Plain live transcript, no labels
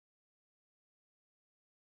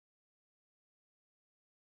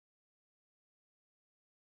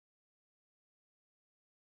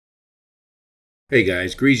Hey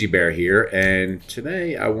guys, Greasy Bear here, and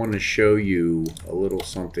today I want to show you a little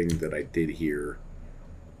something that I did here.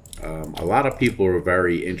 A lot of people are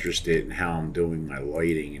very interested in how I'm doing my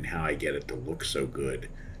lighting and how I get it to look so good.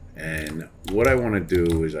 And what I want to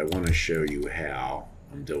do is I want to show you how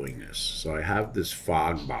I'm doing this. So I have this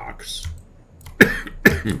fog box.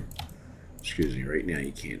 Excuse me, right now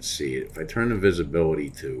you can't see it. If I turn the visibility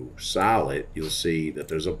to solid, you'll see that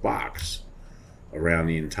there's a box around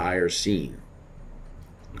the entire scene.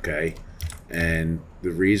 Okay, and the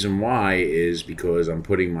reason why is because I'm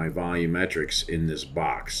putting my volumetrics in this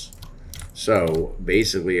box. So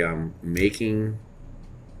basically I'm making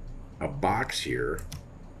a box here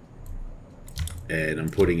and I'm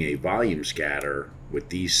putting a volume scatter with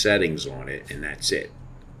these settings on it, and that's it.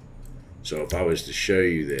 So if I was to show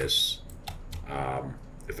you this,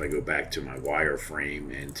 if I go back to my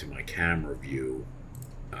wireframe and to my camera view,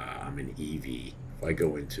 I'm in Eevee. If I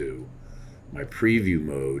go into my preview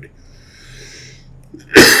mode,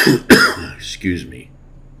 excuse me,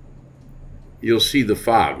 you'll see the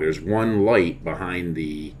fog. There's one light behind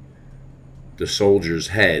the soldier's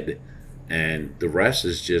head, and the rest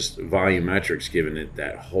is just volumetrics giving it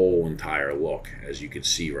that whole entire look, as you can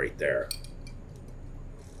see right there.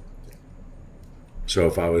 So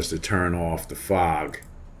if I was to turn off the fog,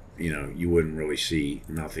 you wouldn't really see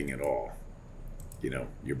nothing at all.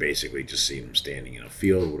 You're basically just seeing them standing in a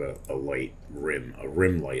field with a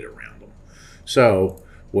rim light around them. So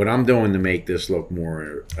what I'm doing to make this look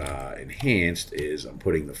more enhanced is I'm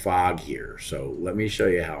putting the fog here. So let me show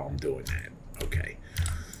you how I'm doing that. Okay,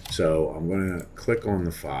 so I'm going to click on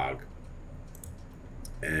the fog,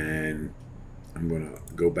 and I'm going to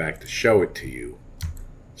go back to show it to you.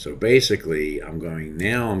 So basically I'm going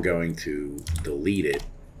to delete it.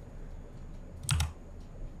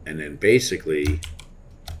 And then basically,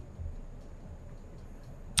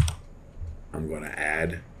 I'm going to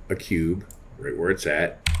add a cube right where it's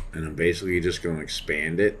at, and I'm basically just going to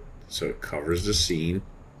expand it so it covers the scene.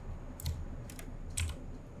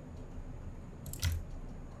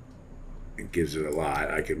 It gives it a lot.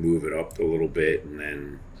 I can move it up a little bit and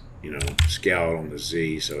then, scale it on the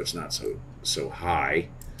Z so it's not so high.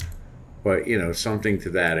 But, something to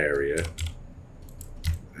that area.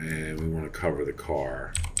 And we want to cover the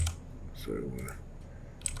car. So we want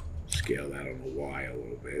to scale that on the Y a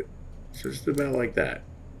little bit. So just about like that.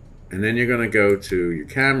 And then you're going to go to your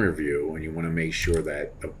camera view, and you want to make sure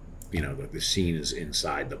that the scene is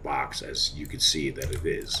inside the box, as you can see that it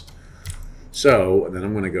is. So then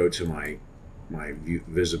I'm going to go to my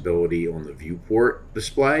visibility on the viewport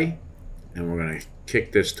display, and we're going to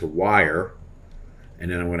kick this to wire,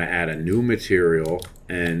 and then I'm going to add a new material,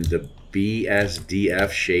 and the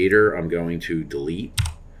BSDF shader I'm going to delete,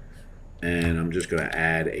 and I'm just going to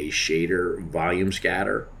add a shader volume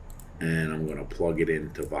scatter, and I'm going to plug it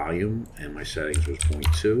into volume, and my settings was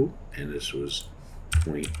 0.2 and this was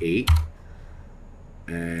 0.8,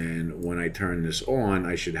 and when I turn this on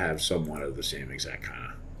I should have somewhat of the same exact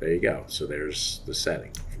kind of, there you go. So there's the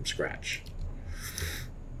setting from scratch.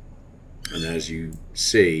 And as you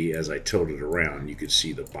see, as I tilt it around, you can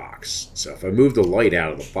see the box. So if I move the light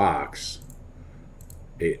out of the box,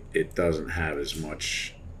 it doesn't have as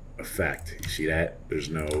much effect. You see that? There's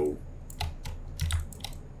no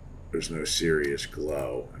serious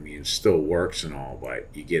glow. I mean, it still works and all, but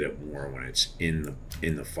you get it more when it's in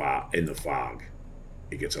the fog.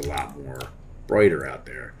 It gets a lot more brighter out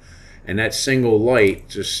there. And that single light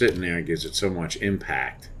just sitting there gives it so much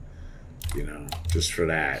impact. Just for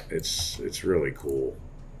that, it's really cool.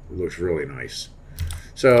 It looks really nice.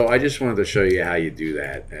 So I just wanted to show you how you do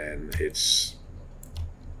that, and it's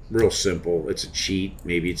real simple. It's a cheat.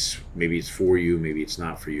 Maybe it's for you, maybe it's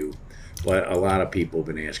not for you. But a lot of people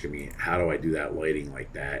have been asking me, how do I do that lighting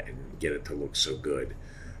like that and get it to look so good?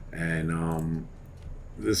 And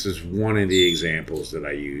this is one of the examples that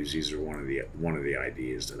I use. These are one of the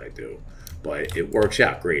ideas that I do, but it works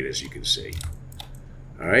out great, as you can see.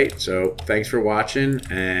 All right, so thanks for watching,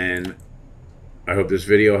 and I hope this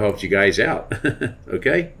video helped you guys out.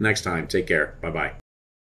 Okay, next time, take care. Bye-bye.